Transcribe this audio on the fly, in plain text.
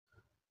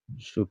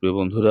সুপ্রিয়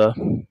বন্ধুরা,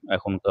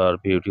 এখনকার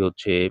ভিডিওটি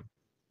হচ্ছে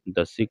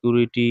দ্য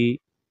সিকিউরিটি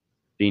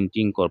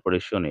প্রিন্টিং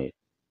কর্পোরেশনের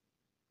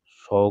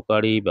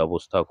সহকারী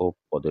ব্যবস্থাপক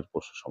পদের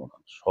প্রশ্ন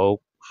সমাধান।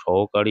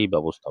 সহকারী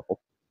ব্যবস্থাপক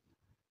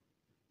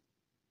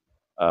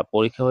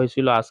পরীক্ষা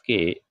হয়েছিল আজকে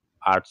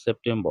 ৮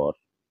 সেপ্টেম্বর।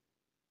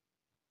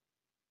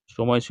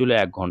 সময় ছিল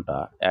 ১ ঘন্টা।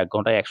 ১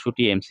 ঘন্টায়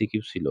 ১০০টি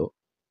এমসিকিউ ছিল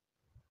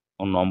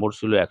ও নম্বর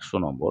ছিল ১০০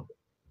 নম্বর।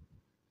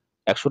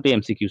 ১০০টি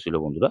এমসিকিউ ছিল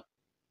বন্ধুরা।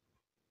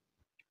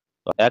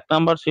 তো ১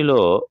 নাম্বার ছিল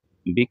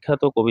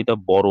বিখ্যাত কবিতা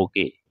 'বড়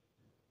কে'?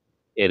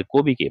 এর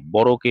কবি কে?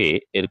 'বড় কে'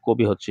 এর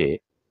কবি হচ্ছে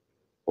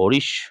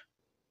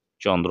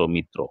হরিশচন্দ্র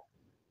মিত্র।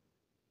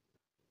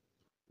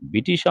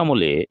 ব্রিটিশ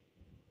আমলে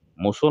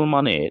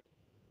মুসলমানের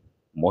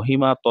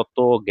মহিমা তত্ত্ব,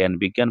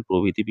 জ্ঞান-বিজ্ঞান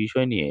প্রভৃতি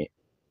বিষয় নিয়ে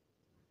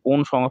কোন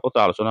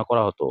সংবাদপত্রে আলোচনা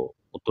করা হতো?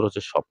 উত্তর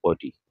হচ্ছে সব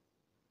কয়টি।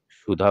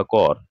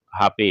 সুধাকর,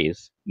 হাফেজ,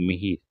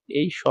 মিহির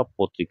এই সব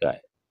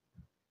পত্রিকায়।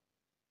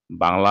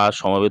 বাংলা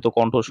সমবেত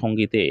কণ্ঠ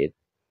সংগীতের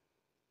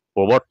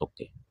প্রবর্তক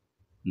কে?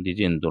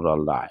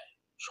 দ্বিজেন্দ্রলাল রায়।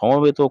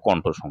 সমবেত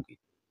কণ্ঠ সংগীত।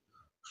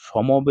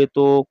 সমবেত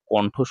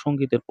কণ্ঠ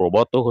সংগীতের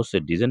প্রবর্তক হচ্ছে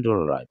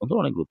দ্বিজেন্দ্রলাল রায়। কিন্তু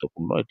অনেক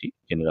গুরুত্বপূর্ণ, এটি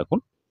জেনে রাখুন।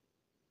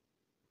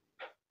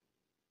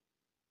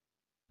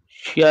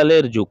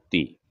 শিয়ালের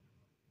যুক্তি।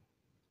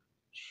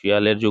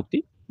 শিয়ালের যুক্তি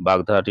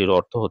বাগধারাটির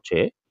অর্থ হচ্ছে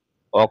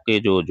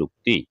অকেজো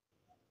যুক্তি।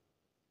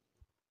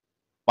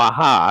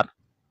 পাহাড়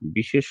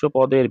বিশেষ্য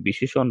পদের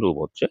বিশেষণ রূপ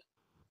হচ্ছে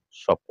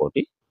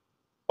সবকটি।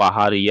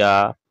 পাহাড়িয়া,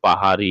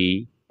 পাহাড়ি,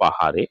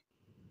 পাহাড়ে।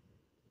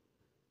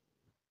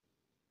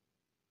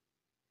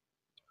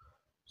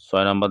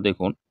 ৬ নাম্বার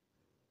দেখুন,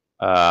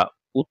 আহ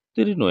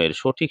উত্তীর্ণ এর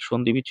সঠিক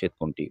সন্ধিবিচ্ছেদ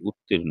কোনটি?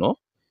 উত্তীর্ণ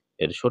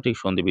এর সঠিক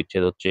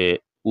সন্ধিবিচ্ছেদ হচ্ছে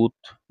উত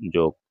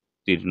যোগ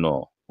তীর্ণ,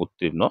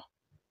 উত্তীর্ণ।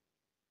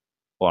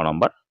 ক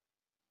নাম্বার,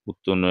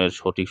 উত্তীর্ণ এর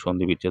সঠিক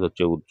সন্ধিবিচ্ছেদ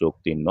হচ্ছে উদ যোগ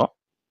তীর্ণ।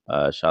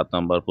 ৭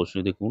 নাম্বার প্রশ্ন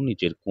দেখুন,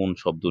 নিচের কোন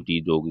শব্দটি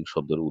যৌগিক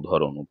শব্দের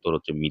উদাহরণ? উত্তর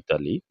হচ্ছে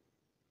মিতালি।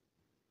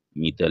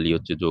 মিতালি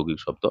হচ্ছে যৌগিক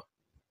শব্দ।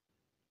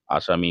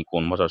 আসামি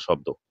কোন ভাষার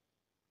শব্দ?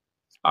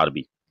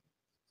 আরবি।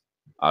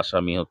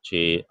 আসামি হচ্ছে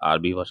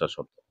আরবি ভাষার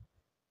শব্দ।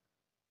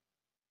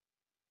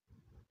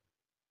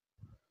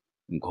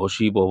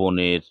 ঘষী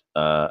ভবনের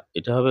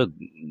এটা হবে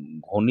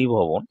ঘনী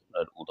ভবন।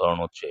 এর উদাহরণ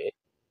হচ্ছে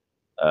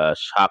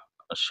শাক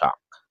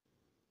শাক।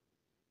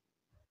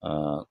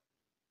 আহ,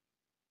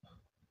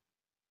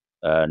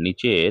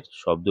 নিচের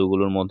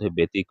শব্দগুলোর মধ্যে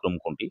ব্যতিক্রম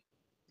কোনটি?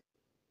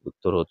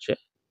 উত্তর হচ্ছে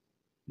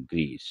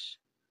গ্রিস।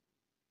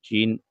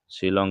 চীন,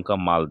 শ্রীলঙ্কা,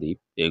 মালদ্বীপ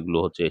এগুলো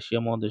হচ্ছে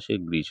এশিয়া মহাদেশে,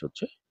 গ্রিস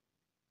হচ্ছে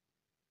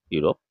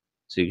ইউরোপ।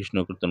 শ্রীকৃষ্ণ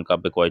কীর্তন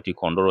কাব্যে কয়টি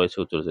খণ্ড রয়েছে?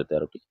 উত্তর হচ্ছে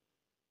 ১৩টি।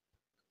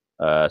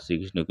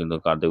 শ্রীকৃষ্ণ কীর্তন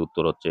কাব্যের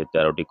উত্তর হচ্ছে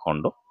 ১৩টি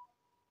খণ্ড।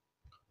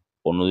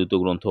 অনুদিত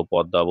গ্রন্থ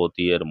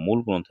পদ্মাবতী এর মূল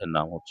গ্রন্থের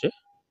নাম হচ্ছে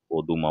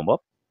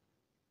পদুমাবত।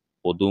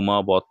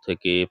 পদুমাবত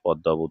থেকে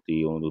পদ্মাবতী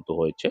অনুদিত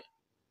হয়েছে।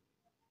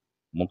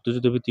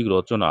 মুক্তিযুদ্ধ ভিত্তিক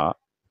রচনা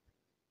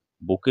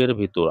বুকের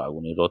ভিতর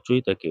আগুন এর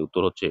রচয়িতা কে?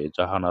 উত্তর হচ্ছে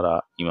জাহানারা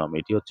ইমাম।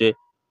 এটি হচ্ছে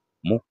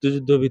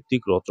মুক্তিযুদ্ধ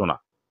ভিত্তিক রচনা।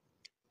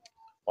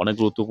 অনেক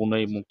গুরুত্বপূর্ণ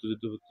এই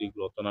মুক্তিযুদ্ধ ভিত্তিক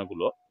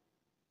রচনাগুলো,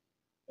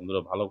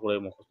 বন্ধুরা ভালো করে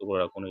মুখস্থ করে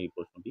রাখুন এই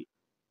প্রশ্নটি।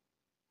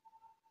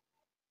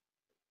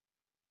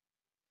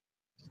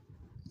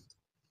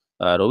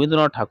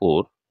 রবীন্দ্রনাথ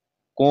ঠাকুর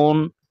কোন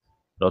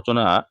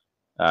রচনা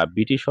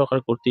ব্রিটিশ সরকার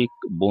কর্তৃক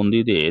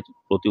বন্দীদের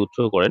প্রতি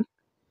উৎসর্গ করেন?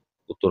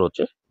 উত্তর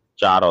হচ্ছে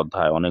 ৪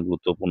 অধ্যায়। অনেক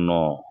গুরুত্বপূর্ণ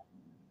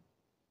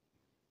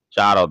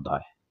 ৪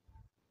 অধ্যায়।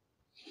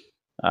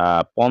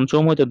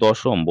 পঞ্চম হইতে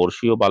দশম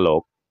বর্ষীয়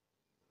বালক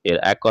এর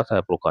এক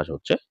কথায় প্রকাশ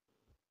হচ্ছে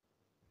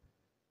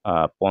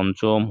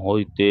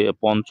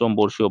পঞ্চম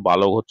বর্ষীয়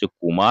বালক হচ্ছে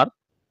কুমার,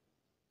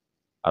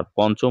 আর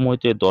পঞ্চম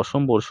হইতে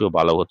দশম বর্ষীয়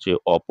বালক হচ্ছে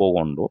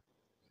অপগণ্ড।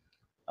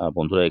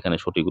 বন্ধুরা এখানে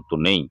সঠিক উত্তর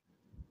নেই।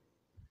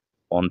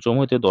 পঞ্চম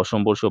হইতে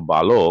দশম বর্ষীয়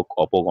বালক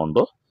অপগণ্ড,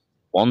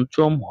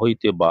 পঞ্চম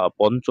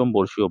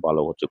বর্ষীয়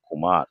বালক হচ্ছে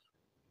কুমার।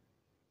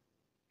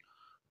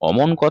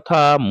 অমন কথা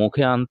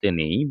মুখে আনতে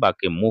নেই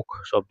বাক্যে মুখ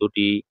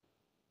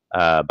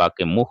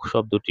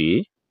শব্দটি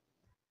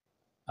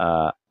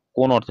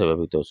কোন অর্থে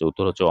ব্যবহৃত হচ্ছে?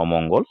 উত্তর হচ্ছে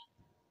অমঙ্গল।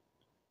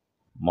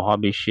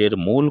 মহাবিশ্বের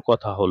মূল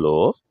কথা হলো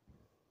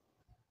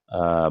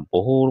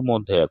বহুর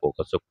মধ্যে একক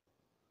হচ্ছে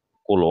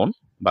কোলন।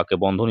 বাক্যে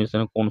বন্ধনী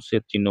স্থানে কোন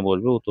ছেদ চিহ্ন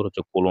বসবে? উত্তর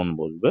হচ্ছে কোলন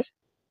বসবে।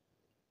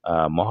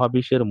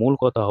 মহাবিশ্বের মূল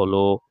কথা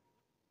হলো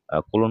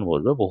কোলন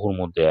বসবে, বহুর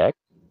মধ্যে এক।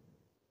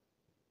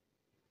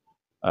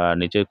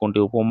 নিচের কোনটি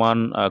উপমান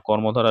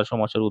কর্মধারা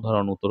সমাসের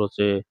উদাহরণ? উত্তর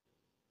হচ্ছে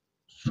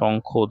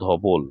শঙ্খ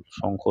ধবল।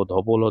 শঙ্খ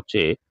ধবল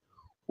হচ্ছে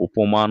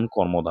উপমান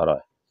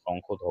কর্মধারায়।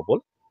 শঙ্খ ধবল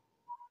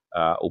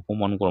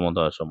উপমান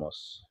কর্মধারা সমাস।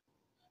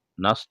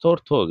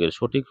 নাস্তার্থক এর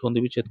সঠিক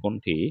সন্ধিবিচ্ছেদ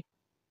কোনটি?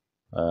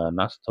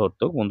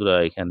 নাস্তার্থক, বন্ধুরা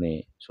এখানে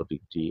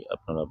সঠিকটি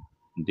আপনারা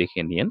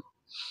দেখে নিন।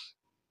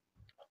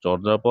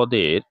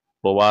 চর্যাপদের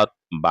প্রবাদ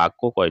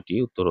বাক্য কয়টি?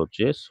 উত্তর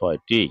হচ্ছে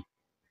 ৬টি।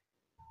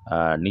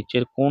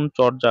 নিচের কোন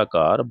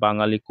চর্যাকার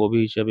বাঙালি কবি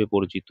হিসেবে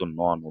পরিচিত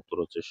নন? উত্তর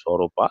হচ্ছে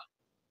সরপা,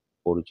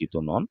 পরিচিত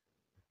নন।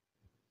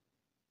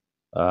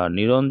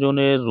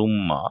 নিরঞ্জনের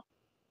রুম্মা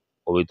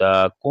কবিতা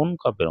কোন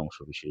কাব্যের অংশ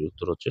বিশেষ?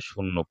 উত্তর হচ্ছে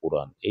শূন্য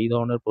পুরাণ। এই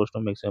ধরনের প্রশ্ন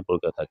ম্যাক্সিমাম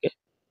পরীক্ষায় থাকে।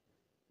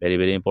 ভেরি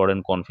ভেরি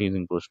ইম্পর্টেন্ট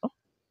কনফিউজিং প্রশ্ন।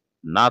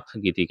 নাথ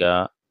গীতিকা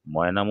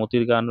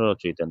ময়নামতির গান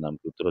রচয়িতার নাম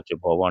কি? উত্তর হচ্ছে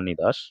ভবানী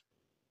দাস।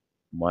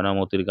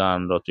 ময়নামতির গান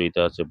রচয়িতা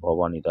হচ্ছে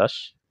ভবানী দাস।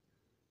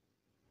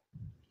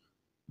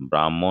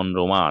 ব্রাহ্মণ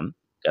রোমান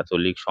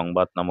ক্যাথলিক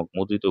সংবাদ নামক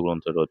মুদ্রিত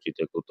গ্রন্থের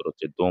রচয়িতা কি? উত্তর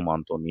হচ্ছে দোম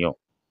আন্তোনিও।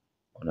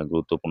 অনেক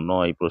গুরুত্বপূর্ণ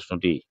এই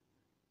প্রশ্নটি।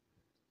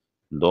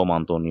 দোম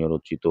আন্তোনিও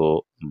রচিত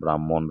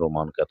ব্রাহ্মণ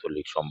রোমান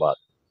ক্যাথলিক সংবাদ।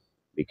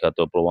 বিখ্যাত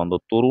প্রবন্ধ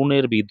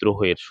তরুণের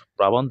বিদ্রোহের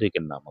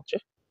প্রাবন্ধিকের নাম হচ্ছে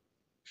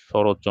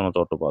শরৎচন্দ্র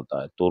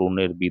চট্টোপাধ্যায়।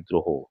 তরুণের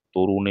বিদ্রোহ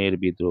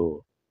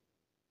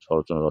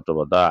Saratchandra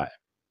Chattopadhyay.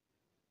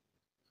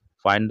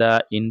 Find the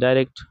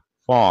indirect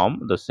form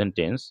the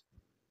sentence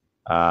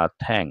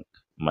thank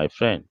my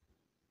friend.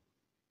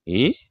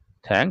 He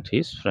thanked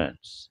his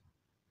friends.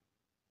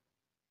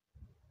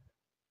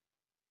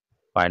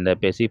 Find the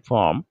passive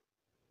form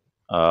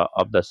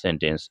of the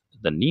sentence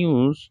the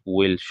news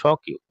will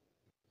shock you.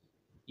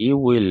 You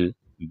will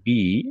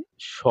be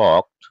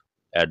shocked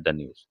at the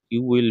news.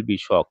 You will be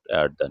shocked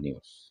at the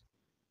news.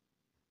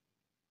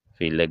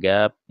 Fill the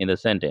gap in the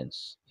sentence.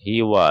 He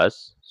was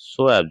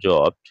so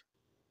absorbed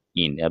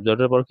in.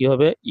 Absorbed এর পর কি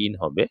হবে? In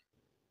হবে।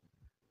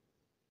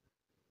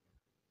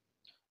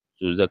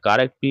 Choose the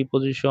correct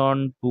preposition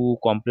to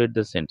complete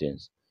the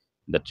sentence.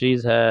 The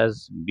trees has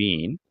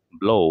been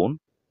blown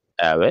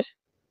away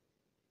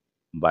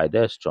by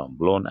the storm.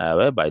 Blown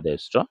away by the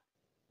storm.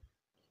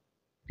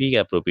 Pick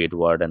appropriate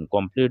word and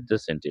complete the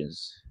sentence.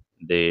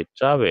 They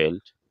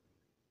traveled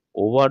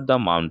over the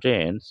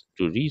mountains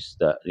to reach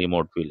the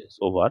remote village.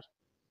 Over.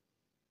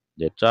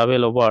 They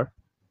travel over.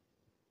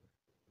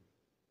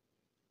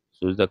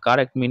 Choose the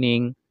correct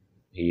meaning.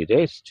 He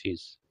raised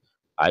his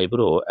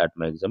eyebrow at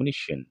my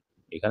examination.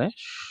 এখানে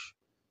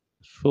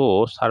show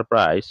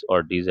surprise or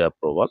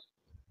disapproval.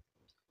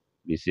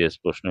 BCS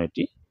প্রশ্ন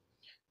এটি।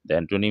 The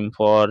antonym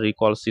for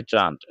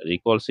recalcitrant.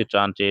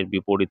 Recalcitrant এর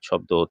বিপরীত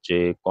শব্দ হচ্ছে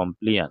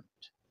compliant.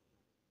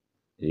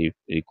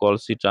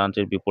 Recalcitrant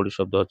এর বিপরীত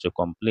শব্দ হচ্ছে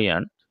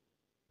compliant.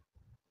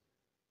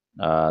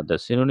 The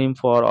synonym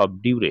for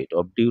obdurate.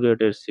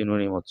 Obdurate এর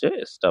synonym হচ্ছে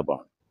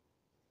stubborn,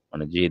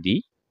 মানে জেদি।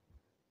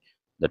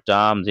 The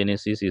term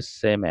genesis is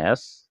same as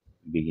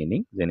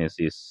beginning.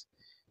 Genesis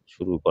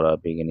শুরু করা,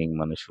 beginning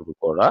মানে শুরু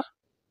করা।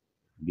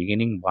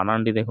 beginning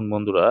বানানটি দেখুন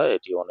বন্ধুরা,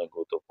 এটি অনেক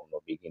গুরুত্বপূর্ণ।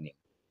 beginning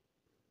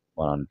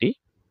বানানটি।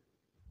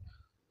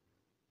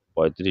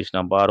 35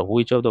 number,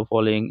 which of the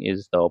following is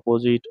the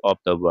opposite of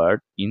the word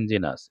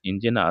ingenious?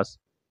 Ingenious,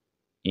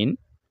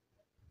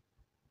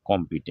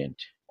 incompetent.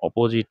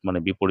 Opposite মানে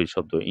বিপরীত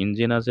শব্দ।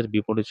 ingenious এর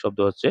বিপরীত শব্দ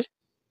হচ্ছে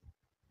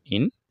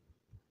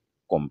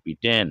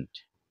incompetent.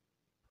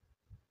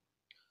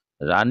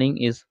 Running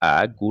is a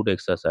good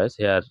exercise.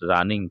 Here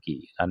running কি?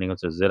 running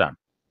হচ্ছে জেরান।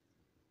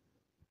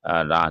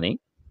 running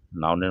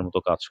নাউনের মতো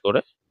কাজ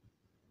করে।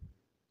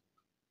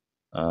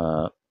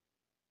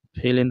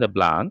 fill in the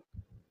blank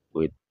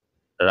with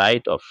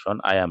right option.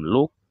 I am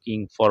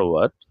looking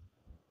forward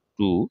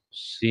to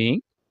seeing.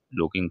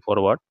 looking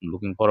forward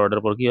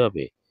এর পর কি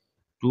হবে?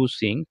 to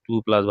seeing, to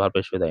plus verb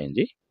with ing.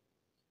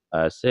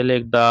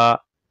 Select the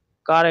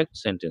correct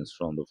sentence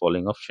from the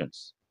following options.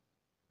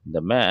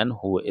 The man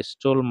who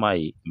stole my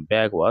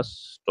bag was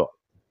stole.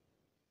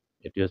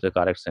 It is the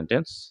correct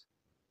sentence.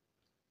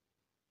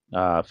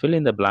 Fill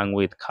in the blank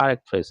with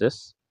correct phrases.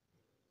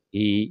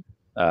 He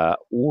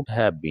would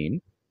have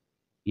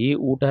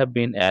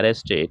been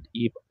arrested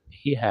if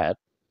he had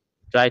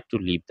tried to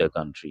leave the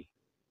country.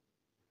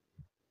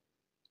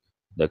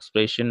 The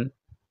expression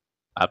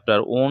after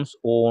one's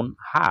own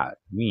heart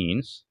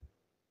means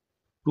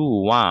to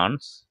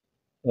one's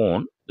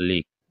own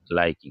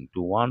liking.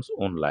 To one's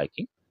own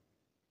liking.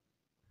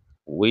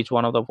 Which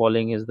one of the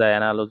following is the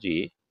analogy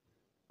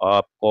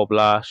of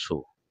Kobla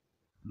shoe?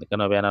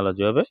 এখানে হবে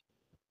analogy হবে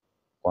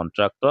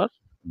contractor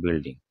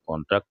building.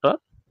 Contractor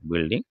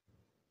building.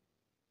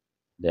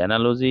 The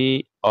analogy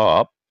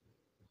of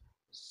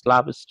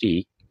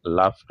slapstick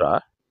laughter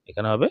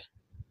এখানে হবে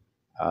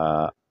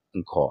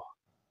ঘ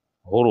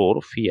horror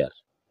fear.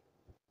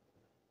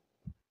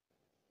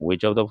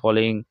 Which of the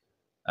following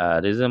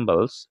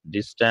resembles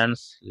distance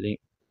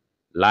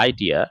light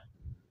year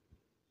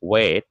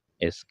weight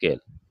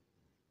scale?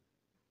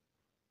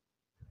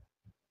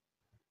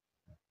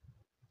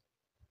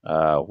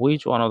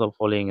 Which one of the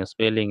following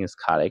spelling is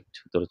correct?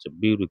 তো হচ্ছে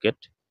bureaucrat.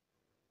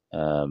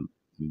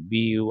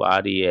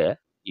 bureaucrat.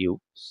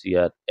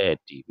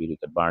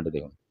 bureaucrat বানানটা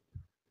দেখুন।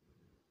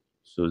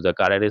 Choose the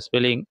correct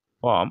spelling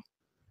form.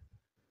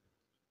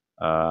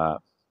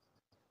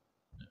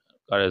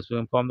 Correct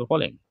spelling form the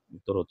following.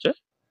 উত্তর হচ্ছে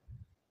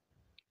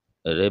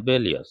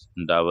rebellious.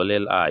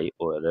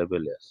 LLIO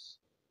rebellious.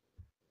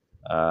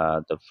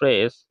 The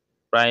phrase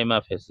prima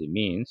facie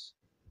means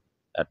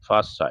at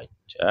first sight.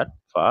 At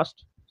first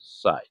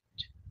sight.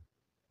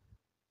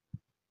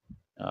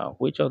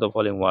 Which of the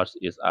following words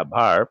is a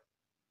verb?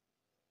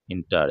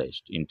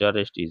 Interest.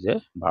 Interest is a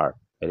verb.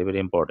 Very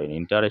very important.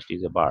 Interest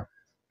is a verb.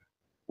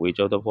 Which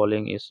of the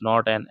following is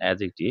not an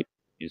adjective?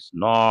 Is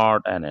not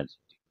an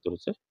adjective. So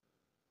it's a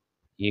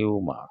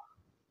humor.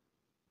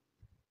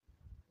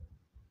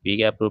 Pick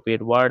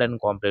appropriate word and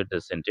complete the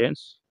sentence.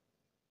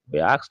 We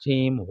asked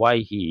him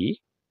why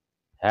he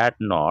had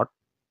not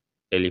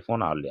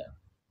telephoned earlier.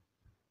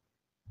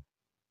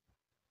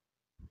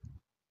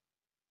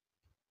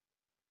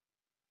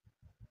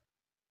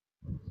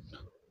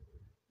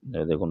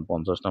 দেখুন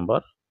 50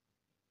 number,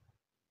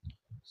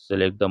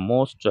 select the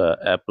most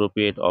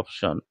appropriate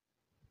option,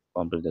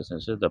 complete the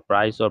sentence. The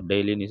price of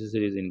daily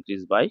necessities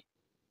increased by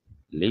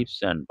leaps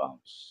and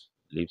bounds.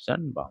 Leaps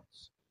and bounds.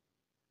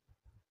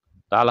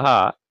 তালহা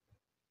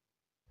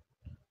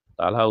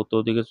তালহা উত্তর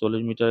দিকে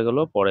 40 metre গেল,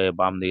 পরে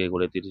বাম দিকে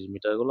ঘুরে 30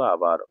 metre গেল,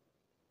 আবার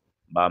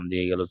বাম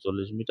দিকে গেল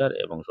 40 মিটার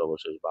এবং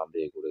সর্বশেষ বাম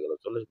দিকে ঘুরে গেল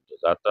 40 মিটার।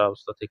 যাত্রা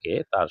অবস্থা থেকে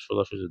তার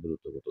সোজাসুজি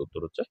দূরত্ব কত?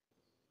 উত্তর হচ্ছে,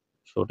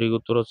 সঠিক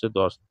উত্তর হচ্ছে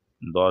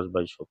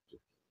 10/70।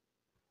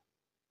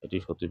 এটি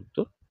সঠিক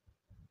উত্তর।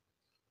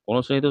 কোন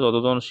শ্রেণীতে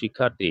যতজন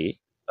শিক্ষার্থী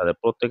তাদের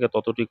প্রত্যেকে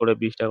ততটি করে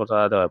 20 টাকা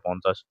চাঁদা দেওয়া হয়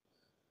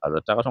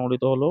 50,000 টাকা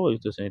সংগঠিত হলো ওই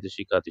শ্রেণীতে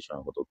শিক্ষার্থীর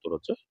সংখ্যা কত? উত্তর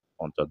হচ্ছে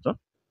 50 জন।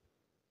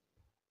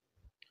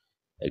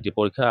 একটি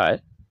পরীক্ষায়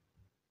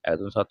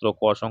একজন ছাত্র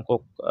ক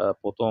সংখ্যক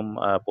প্রথম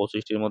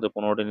 25টির মধ্যে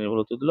 15টি নির্ভুল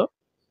উত্তর দিল,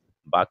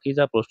 বাকি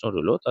যা প্রশ্ন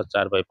রইল তার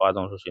 4/5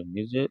 অংশ সে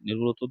নিজে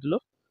নির্ভুল উত্তর দিল।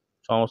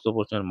 সমস্ত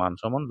প্রশ্নের মান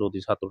সমান। যদি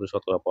ছাত্রটি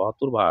শতকরা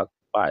 75 ভাগ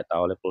পায়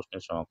তাহলে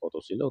প্রশ্নের সংখ্যা কত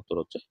ছিল? উত্তর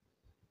হচ্ছে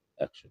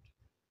 100টি।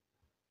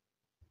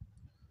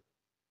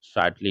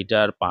 60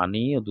 লিটার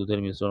পানি ও দুধের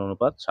মিশ্রণ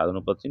অনুপাত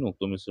 7:3।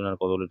 উক্ত মিশ্রণের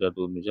কত লিটার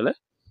দুধ মিশালে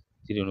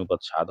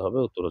 3:7 হবে?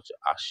 উত্তর হচ্ছে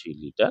 80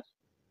 লিটার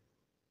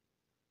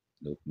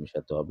দুধ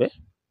মিশাতে হবে।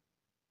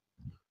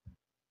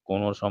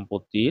 কোন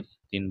সম্পত্তির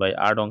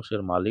 3/8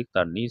 অংশের মালিক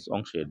তার নিজ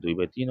অংশের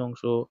 2/3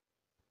 অংশ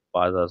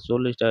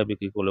 5,040 টাকায়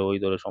বিক্রি করলে ওই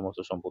দলের সমস্ত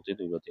সম্পত্তি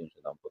 2/3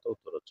 অংশের দাম কত?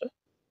 উত্তর হচ্ছে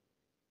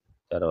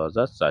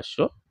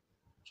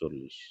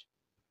 13,440।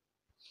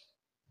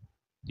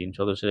 3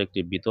 সদস্যের একটি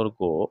বিতর্ক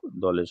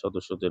দলের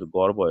সদস্যদের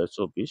গড় বয়স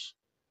 24।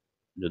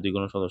 যদি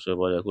কোনো সদস্যের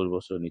বয়স 21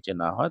 বছরের নিচে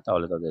না হয়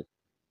তাহলে তাদের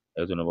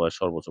একজনের বয়স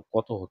সর্বোচ্চ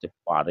কত হতে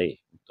পারে?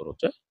 উত্তর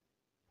হচ্ছে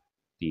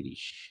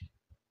 30।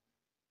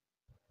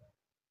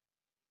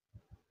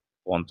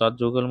 50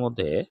 যুগের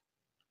মধ্যে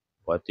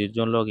 35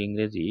 জন লোক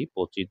ইংরেজি,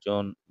 25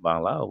 জন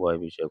বাংলা উভয়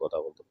বিষয়ে কথা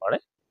বলতে পারে।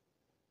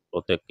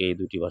 প্রত্যেককেই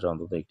দুটি ভাষা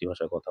অন্তত একটি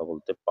ভাষায় কথা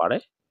বলতে পারে।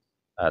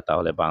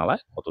 তাহলে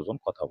বাংলায় কতজন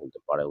কথা বলতে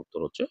পারে? উত্তর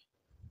হচ্ছে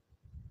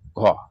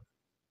ঘ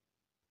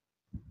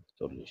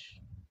 40।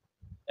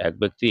 এক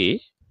ব্যক্তি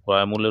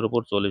ক্রয় মূল্যের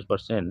উপর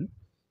 40%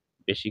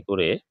 বেশি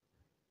করে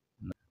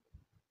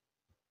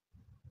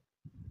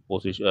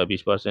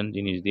 20%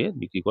 জিনিস দিয়ে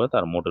বিক্রি করে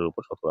তার মোটের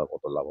উপর শতকরা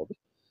কত লাভ হবে?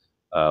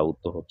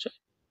 উত্তর হচ্ছে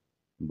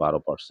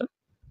 12%।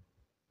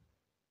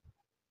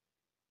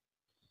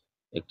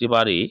 একটি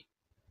বাড়ি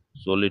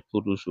 40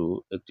 ফুট উঁচু,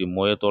 একটি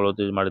মইয়ের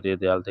তলদেশ মাটিতে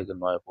দেয়াল থেকে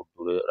 9 ফুট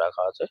দূরে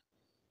রাখা আছে।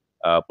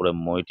 পরে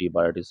মইটি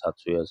বাড়িটির ছাদ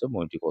ছুঁয়ে আছে।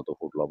 মইটি কত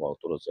ফুট লম্বা?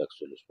 উত্তর হচ্ছে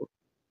 41 ফুট।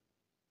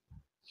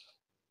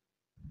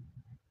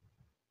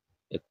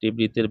 একটি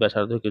বৃত্তের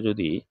ব্যাসার্ধকে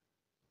যদি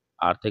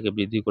r থেকে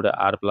বৃদ্ধি করে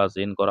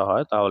r+n করা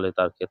হয় তাহলে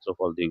তার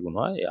ক্ষেত্রফল দ্বিগুণ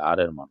হয়। r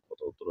এর মান কত?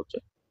 উত্তর হচ্ছে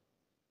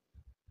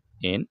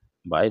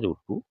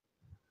n/√2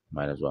 -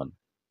 1।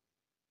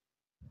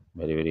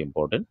 Very very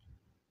important.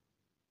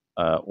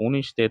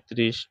 19,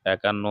 33,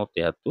 51,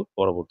 73,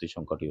 পরবর্তী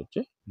সংখ্যাটি হচ্ছে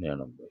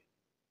 99।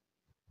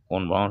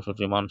 কোন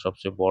ভগ্নাংশটির মান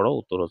সবচেয়ে বড়?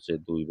 উত্তর হচ্ছে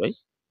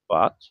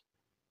 2/5।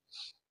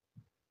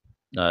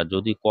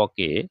 যদি ক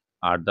কে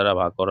 8 দ্বারা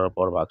ভাগ করার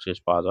পর ভাগশেষ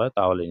পাওয়া যায়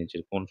তাহলে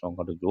নিচের কোন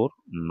সংখ্যাটি জোড়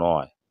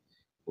নয়?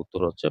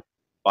 উত্তর হচ্ছে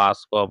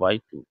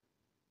 5ক/2।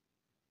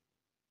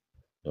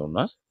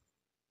 না,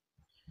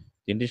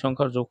 তিনটি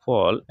সংখ্যার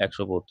যোগফল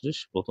 132।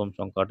 প্রথম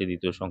সংখ্যাটি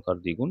দ্বিতীয় সংখ্যার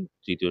দ্বিগুণ,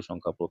 তৃতীয়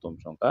সংখ্যা প্রথম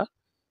সংখ্যা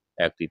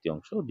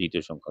 1/3,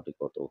 দ্বিতীয় সংখ্যাটি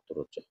কত? উত্তর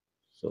হচ্ছে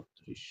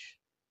 36।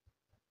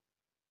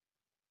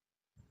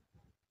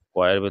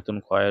 কয়ের বেতন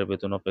ক্ষয়ের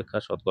বেতন অপেক্ষা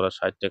শতকরা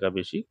 60 টাকা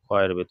বেশি,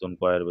 ক্ষয়ের বেতন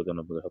কয়ের বেতন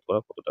অপেক্ষা শতকরা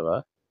কত টাকা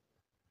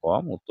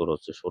কম? উত্তর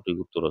হচ্ছে, সঠিক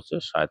উত্তর হচ্ছে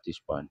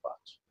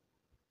 37.5।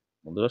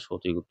 বন্ধুরা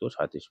সঠিক উত্তর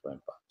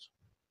 37.5।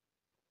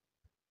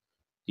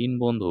 3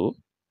 বন্ধু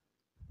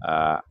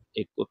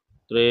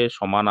একত্রে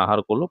সমান আহার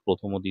করলো।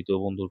 প্রথম ও দ্বিতীয়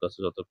বন্ধুর কাছে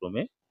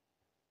যথাক্রমে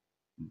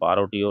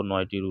 12টি ও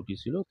 9টি রুটি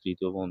ছিল।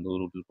 তৃতীয় বন্ধু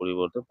রুটির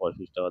পরিবর্তে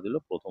 35 টাকা দিল।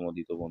 প্রথম ও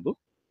দ্বিতীয় বন্ধু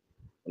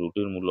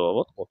রুটির মূল্য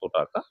বাবদ কত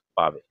টাকা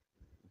পাবে?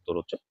 উত্তর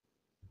হচ্ছে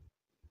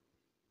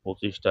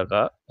 25 টাকা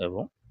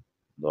এবং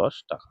 10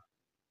 টাকা।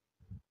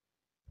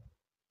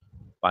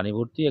 পানি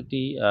ভর্তি একটি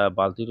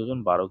বালতির ওজন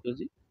 12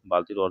 কেজি।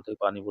 বালতির অর্ধেক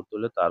পানি ভর্তি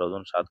হলে তার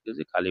ওজন 7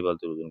 কেজি। খালি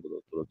বালতির ওজন কত?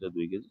 উত্তর হচ্ছে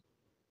 2 কেজি।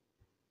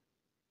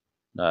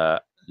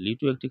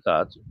 লিটু একটি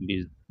কাজ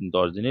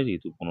 10 দিনে,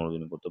 ঋতু 15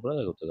 দিনে করতে পারে।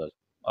 করতে কাজ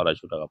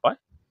 250 টাকা পায়।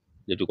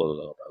 লিটু কত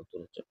টাকা পায়? উত্তর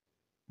হচ্ছে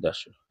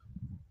 150 টাকা।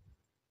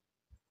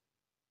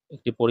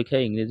 একটি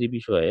পরীক্ষায় ইংরেজি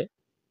বিষয়ে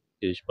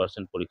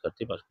 30%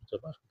 পরীক্ষার্থী পাস করতে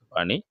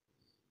পারেনি।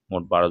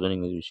 মোট 12 জন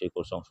ইংরেজি বিষয়ে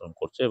কোর্সে অংশগ্রহণ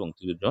করছে এবং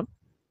 30 জন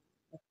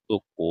উক্ত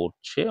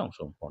কোর্সে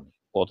অংশগ্রহণ করেনি।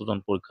 কতজন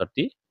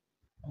পরীক্ষার্থী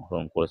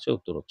অংশগ্রহণ করেছে?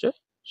 উত্তর হচ্ছে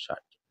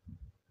 60।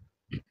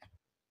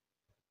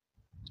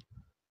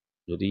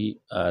 যদি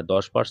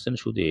 10%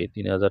 সুদে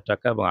 3,000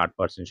 টাকা এবং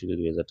 8% সুদে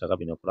 2,000 টাকা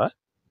বিনিয়োগ করা হয়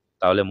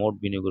তাহলে মোট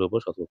বিনিয়োগের উপর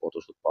শতকরা কত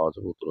সুদ পাওয়া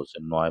যাবে? উত্তর হচ্ছে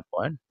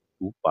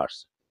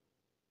 9.2%।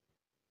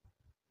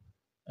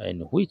 In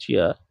which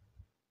year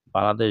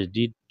Bangladesh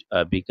did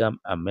become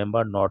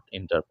member not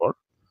ইন্টারপল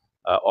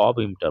of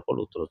ইন্টারপল,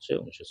 উত্তর হচ্ছে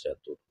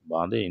 1976।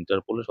 বাংলাদেশ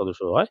ইন্টারপোলের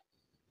সদস্য হয়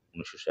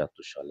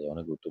 1976 সালে,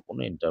 অনেক গুরুত্বপূর্ণ।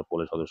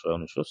 ইন্টারপোলের সদস্য হয়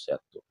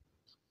 1976।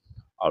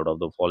 Out of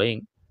the following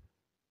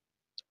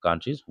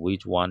countries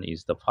which one is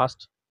the first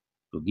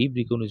to give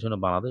recognition of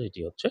Bangladesh?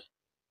 এটি হচ্ছে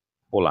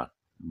পোল্যান্ড।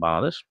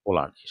 বাংলাদেশ,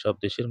 পোল্যান্ড, এসব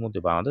দেশের মধ্যে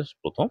বাংলাদেশ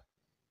প্রথম।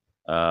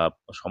 আহ,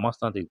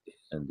 সমাজতান্ত্রিক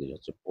দেশ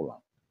হচ্ছে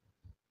পোল্যান্ড।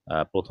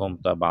 প্রথম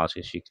তা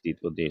বাংলাদেশকে স্বীকৃতি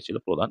দিয়েছিল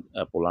প্রধান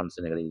পোল্যান্ড,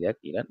 সেনেগাল, ইরাক,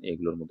 ইরান,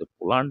 এগুলোর মধ্যে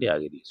পোল্যান্ডই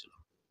আগে দিয়েছিল।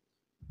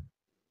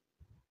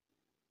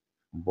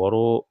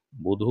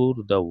 বড়বুধুর,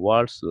 the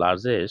world's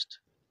largest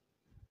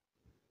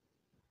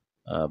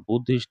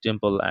Buddhist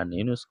temple and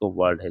UNESCO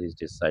World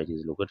Heritage Site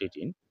is located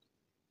in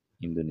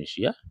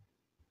Indonesia.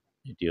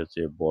 এটি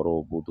হচ্ছে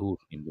বড়বুধুর,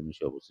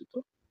 ইন্দোনেশিয়া অবস্থিত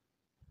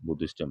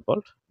Buddhist temple.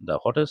 The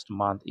hottest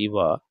month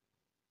ever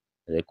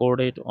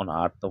recorded on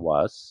Earth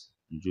was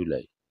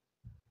July.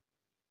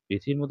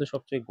 পৃথিবীর মধ্যে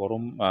সবচেয়ে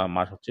গরম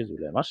মাস হচ্ছে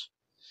জুলাই মাস,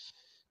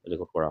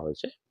 রেকর্ড করা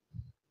হয়েছে।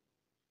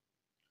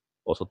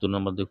 ৭৫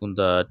 নম্বর দেখুন,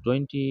 the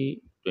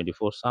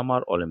 2024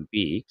 summer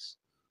Olympics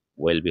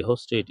will be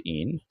hosted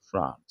in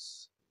France.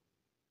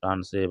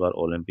 ফ্রান্সে এবার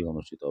অলিম্পিক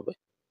অনুষ্ঠিত হবে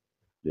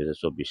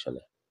 2024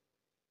 সালে।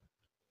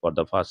 For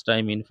the first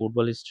time in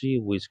football history,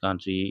 which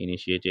country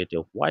initiated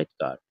a white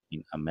card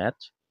in a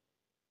match?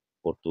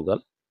 Portugal.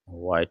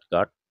 White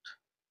card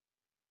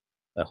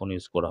এখন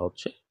ইউজ করা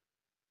হচ্ছে।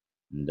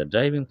 The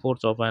driving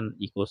force of an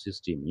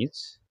ecosystem is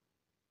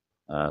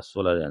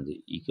solar energy.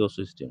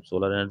 Ecosystem,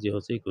 solar energy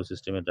হচ্ছে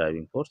ইকোসিস্টেমের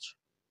driving force.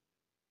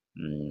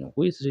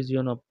 Which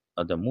region of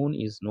the moon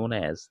is known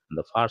as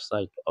the far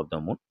side of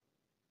the moon?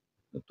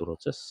 উত্তর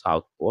হচ্ছে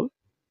south pole.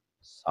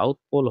 South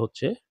pole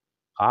হচ্ছে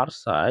fur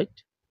side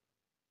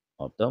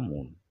of the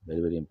moon,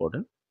 very very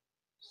important,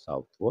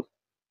 south pole.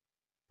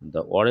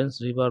 The orange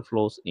river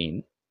flows in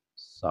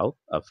south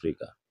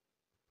Africa.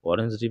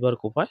 Orange river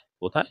কোথায়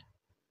কোথায়?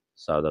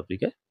 South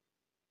আফ্রিকায়।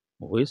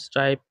 Which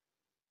tribe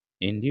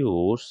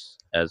endures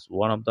as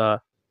one of the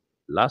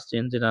last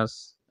indigenous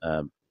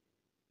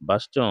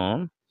bastion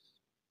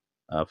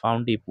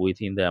found deep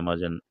within the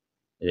Amazon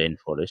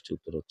rainforest?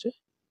 উত্তর হচ্ছে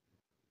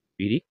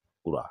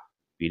পিরিকুরা,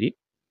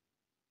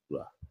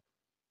 পিরিকুরা।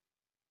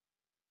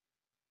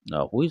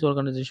 Which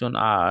organization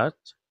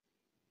asked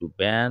to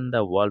ban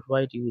the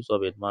worldwide use of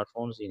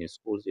smartphones in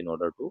schools in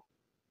order to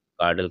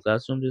curtail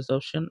classroom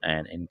disruption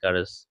and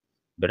encourage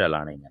better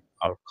learning and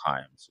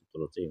outcomes? উত্তর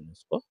হচ্ছে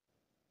UNESCO.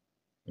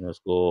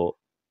 UNESCO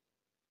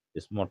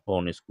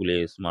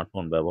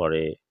smartphone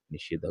ব্যবহারে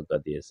নিষেধাজ্ঞা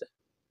দিয়েছে।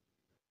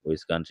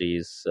 Which country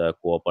is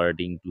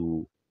cooperating to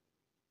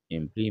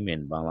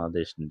implement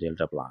Bangladesh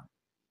Delta Plan?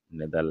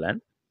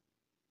 Netherlands.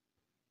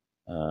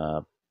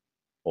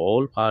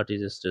 All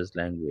parties state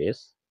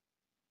language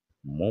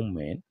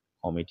movement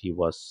committee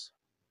was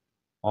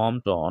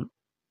formed on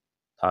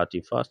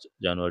 31st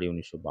January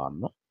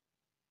 1952.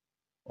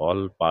 All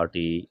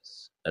parties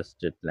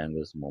state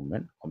language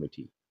movement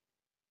committee.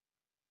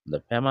 The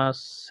famous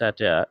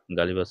satire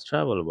Gulliver's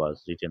Travel was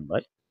written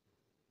by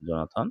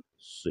Jonathan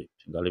Swift.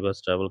 Gulliver's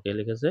Travel কে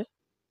লিখেছে?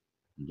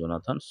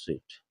 Jonathan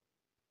Swift.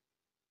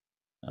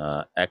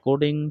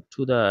 According to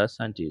the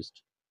scientist,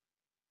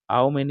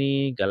 how many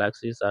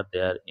galaxies are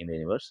there in the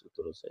universe?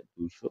 উত্তর হচ্ছে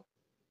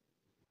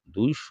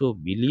 200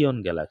 billion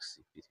Galaxy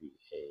পৃথিবী,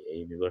 এই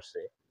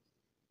ইউনিভার্সে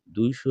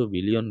 200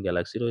 billion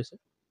Galaxy রয়েছে।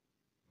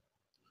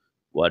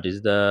 What is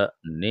the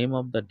name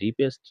of the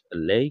deepest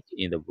lake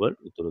in the world?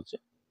 উত্তর হচ্ছে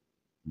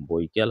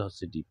বৈকাল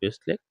হচ্ছে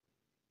deepest lake.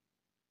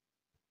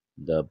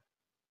 The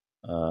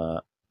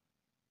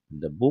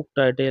the book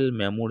title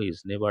memories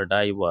never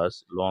die was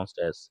launched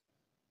as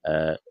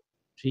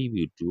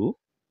tribute to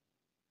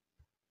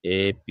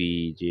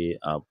APJ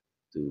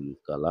Abdul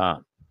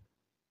Kalam.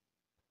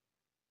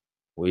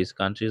 Which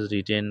country's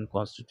written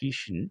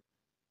constitution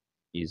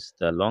is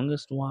the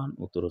longest one?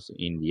 উত্তর হচ্ছে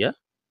India.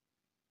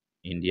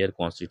 ইন্ডিয়ার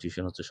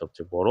constitution হচ্ছে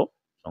সবচেয়ে বড়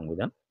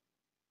সংবিধান।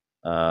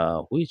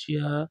 Which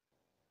year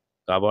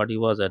kabaddi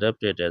was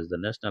adapted as the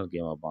national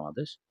game of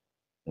Bangladesh?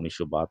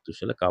 1972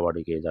 সালে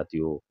কাবাডিকে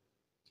জাতীয়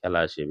খেলা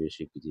হিসেবে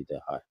স্বীকৃতি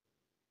দেওয়া হয়।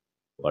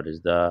 What is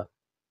the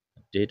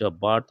date of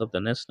birth of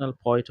the national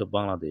poet of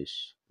Bangladesh?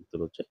 উত্তর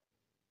হচ্ছে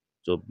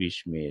 24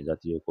 মে,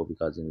 জাতীয় কবি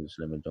কাজী নজরুল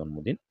ইসলামের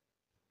জন্মদিন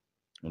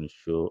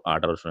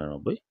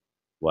 1899।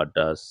 What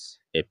does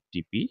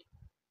FTP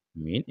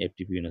mean?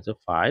 FTP হচ্ছে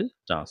file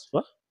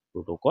transfer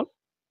protocol.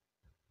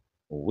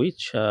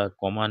 Which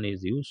command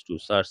is used to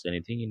search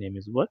anything in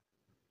MS Word?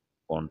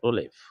 Control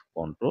F,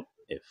 Control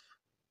F.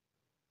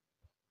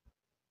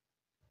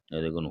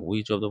 দেখুন,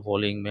 which of the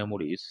following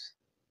memories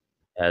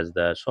has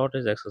the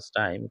shortest access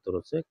time? উত্তর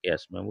হচ্ছে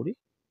cache memory.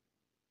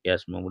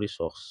 Cache memory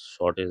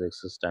shortest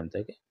access time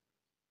থাকে।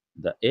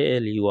 The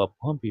ALU of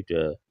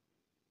computer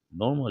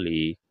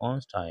normally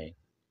contain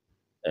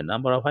a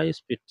number of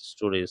high-speed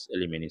storage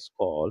element is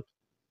called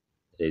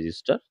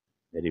register.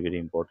 Very very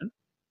important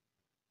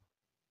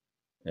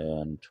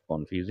and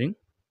confusing.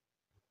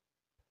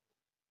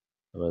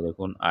 এবার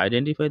দেখুন,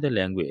 identify the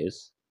language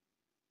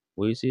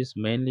which is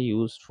mainly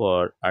used for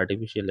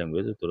artificial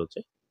language. উত্তর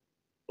হচ্ছে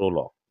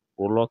Prolog,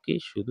 প্রোলগই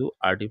শুধু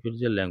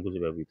artificial ল্যাঙ্গুয়েজে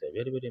ব্যবহৃত হয়।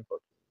 Very very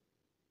important.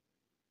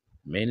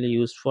 Mainly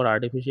used for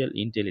artificial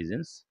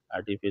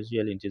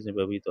intelligence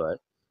ব্যবহৃত হয়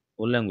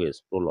কোন language?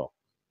 Prolog.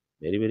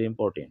 Very very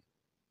important.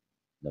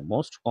 The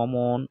most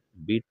common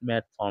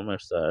bitmap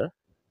formats are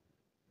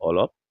all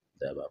of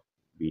the above.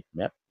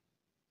 Bitmap,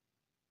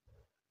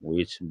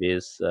 which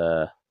base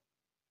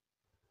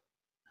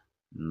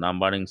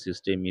numbering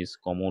system is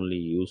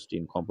commonly used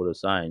in computer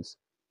science.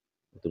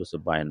 It is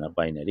a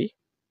binary.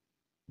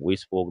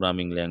 Which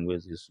programming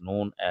language is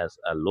known as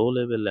a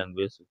low-level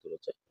language?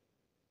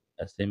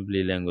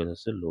 Assembly language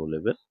is a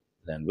low-level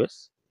language.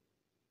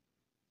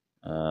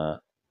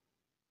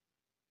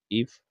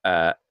 If a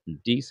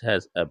disk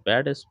has a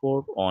bad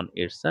spot on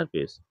its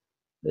surface,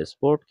 the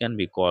spot can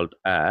be called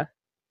a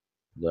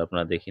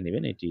আপনারা দেখে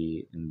নেবেন এটি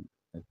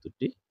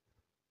উত্তরটি।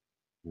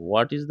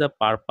 What is the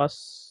purpose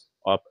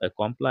of a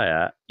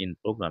compiler in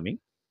programming?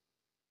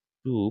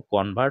 To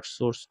convert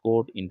source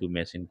code into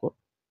machine code.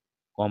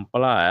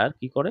 Compiler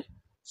কি করে?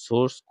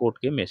 Source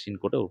কোডকে machine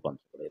কোডে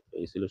রূপান্তর করে। তো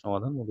এই ছিল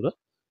সমাধান বন্ধুরা।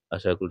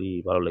 আশা করি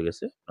ভালো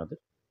লেগেছে আপনাদের।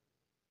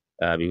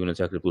 বিভিন্ন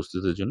চাকরির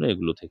প্রস্তুতির জন্য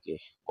এগুলো থেকে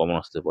কমন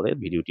আসতে পারে।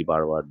 ভিডিওটি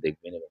বারবার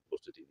দেখবেন এবং